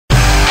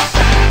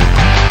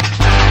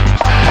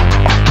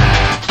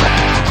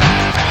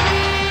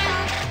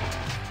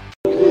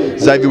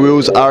Xavier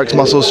Wills, RX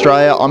Muscle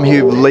Australia. I'm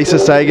here with Lisa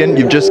Saygun.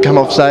 You've just come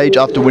off stage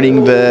after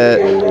winning the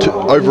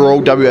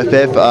overall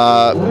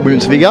WFF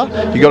women's figure.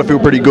 You got to feel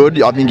pretty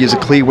good. I think you're a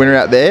clear winner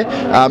out there.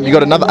 You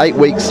got another 8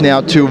 weeks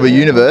now to the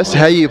universe.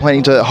 How are you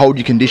planning to hold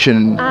your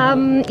condition?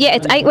 Yeah,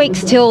 it's 8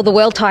 weeks till the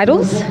world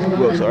titles.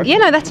 Well, sorry. Yeah,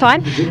 no, that's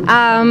fine.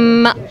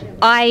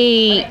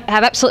 I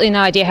have absolutely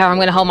no idea how I'm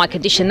going to hold my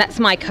condition. That's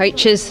my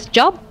coach's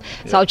job.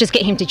 So I'll just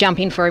get him to jump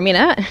in for a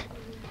minute.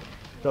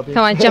 Come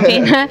on, jump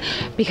in.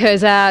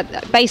 Because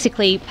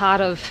basically part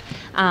of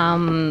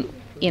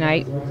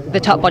the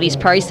top bodies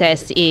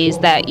process is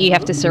that you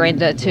have to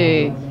surrender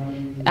to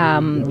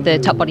the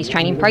top bodies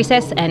training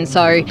process, and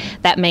so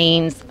that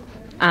means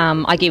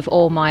I give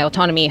all my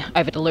autonomy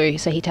over to Lou,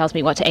 so he tells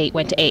me what to eat,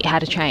 when to eat, how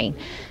to train.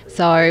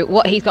 So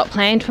what he's got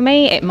planned for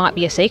me, it might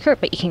be a secret,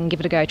 but you can give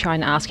it a go, try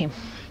and ask him.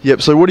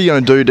 Yep, so what are you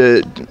going to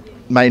do to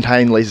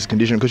maintain Lisa's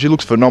condition? Because she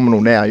looks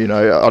phenomenal now, you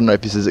know. I don't know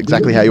if this is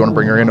exactly how you want to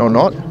bring her in or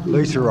not.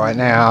 Lisa right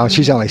now,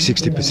 she's only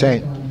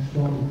 60%.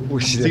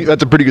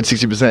 That's a pretty good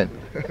 60%.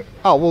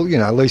 Oh, well, you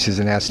know, Lisa's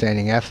an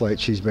outstanding athlete.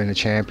 She's been a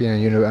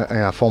champion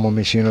and former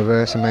Miss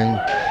Universe. I mean,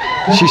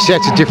 she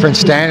sets a different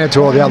standard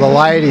to all the other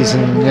ladies,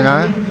 and, you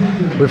know,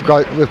 we've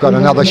got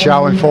another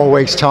show in 4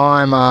 weeks'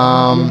 time.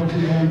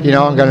 You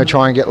know, I'm going to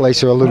try and get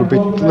Lisa a little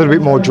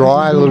bit more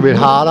dry, a little bit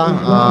harder,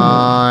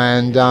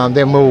 and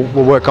then we'll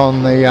work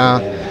on the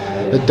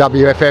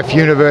WFF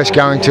Universe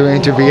going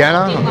into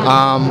Vienna.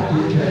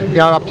 You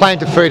know, I plan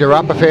to feed her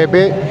up a fair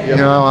bit. Yep. You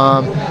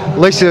know,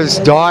 Lisa's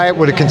diet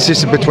would have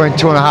consisted between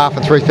 2,500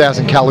 and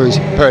 3,000 calories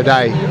per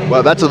day.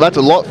 Well, that's a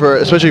lot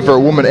especially for a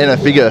woman and a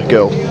figure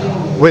girl.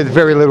 With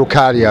very little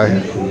cardio.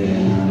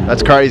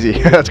 That's crazy.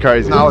 That's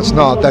crazy. No, it's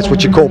not. That's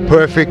what you call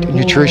perfect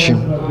nutrition,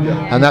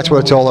 and that's what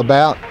it's all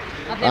about.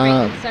 I've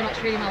never eaten so much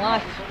food in my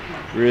life.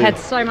 Really? Had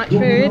so much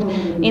food.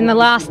 In the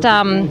last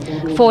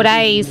 4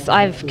 days,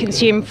 I've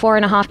consumed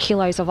 4.5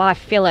 kilos of, I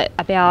feel it,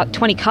 about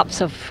 20 cups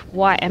of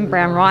white and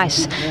brown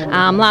rice.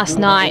 Last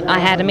night I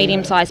had a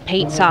medium-sized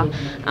pizza,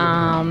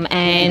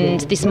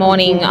 and this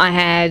morning I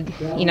had,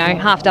 you know,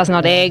 half dozen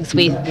odd eggs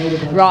with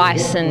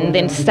rice, and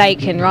then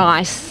steak and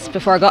rice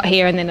before I got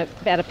here, and then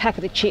about a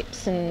packet of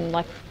chips and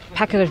like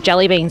packet of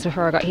jelly beans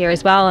before I got here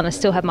as well, and I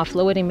still have my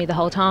fluid in me the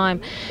whole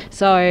time.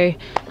 So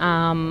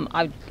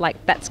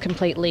that's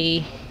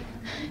completely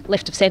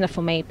left of centre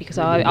for me, because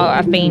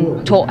I've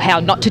been taught how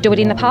not to do it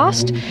in the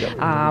past.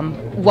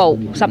 Well,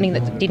 something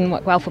that didn't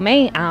work well for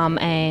me,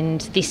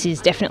 and this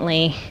is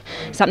definitely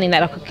something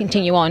that I could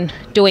continue on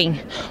doing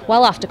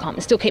well after comp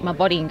and still keep my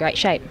body in great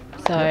shape.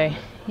 So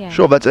yeah.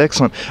 Sure, that's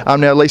excellent.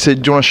 Now, Lisa,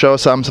 do you want to show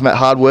us some of that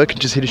hard work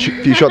and just hit a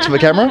few shots for the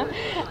camera?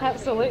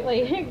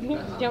 Absolutely. Do you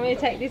want me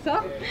to take this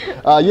off?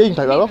 Yeah, you can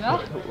take that off.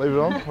 Leave it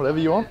on, whatever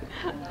you want.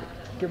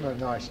 Give him a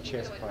nice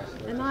chest plate.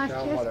 A nice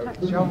chest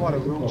plate. Show him what a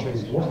real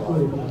chest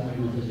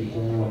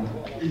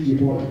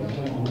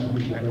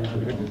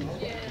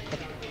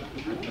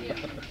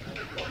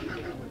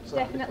It's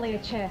definitely a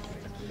chest.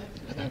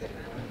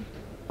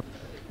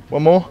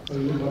 One more.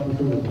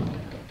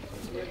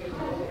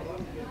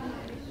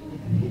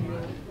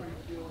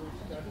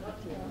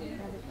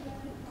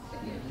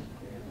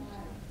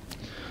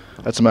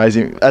 That's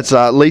amazing. That's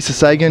Lisa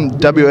Saygun,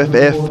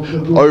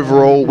 WFF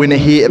Overall winner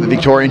here at the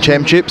Victorian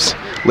Championships.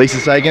 Lisa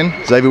Saygun,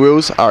 Xavier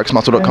Wills,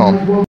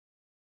 rxmuscle.com.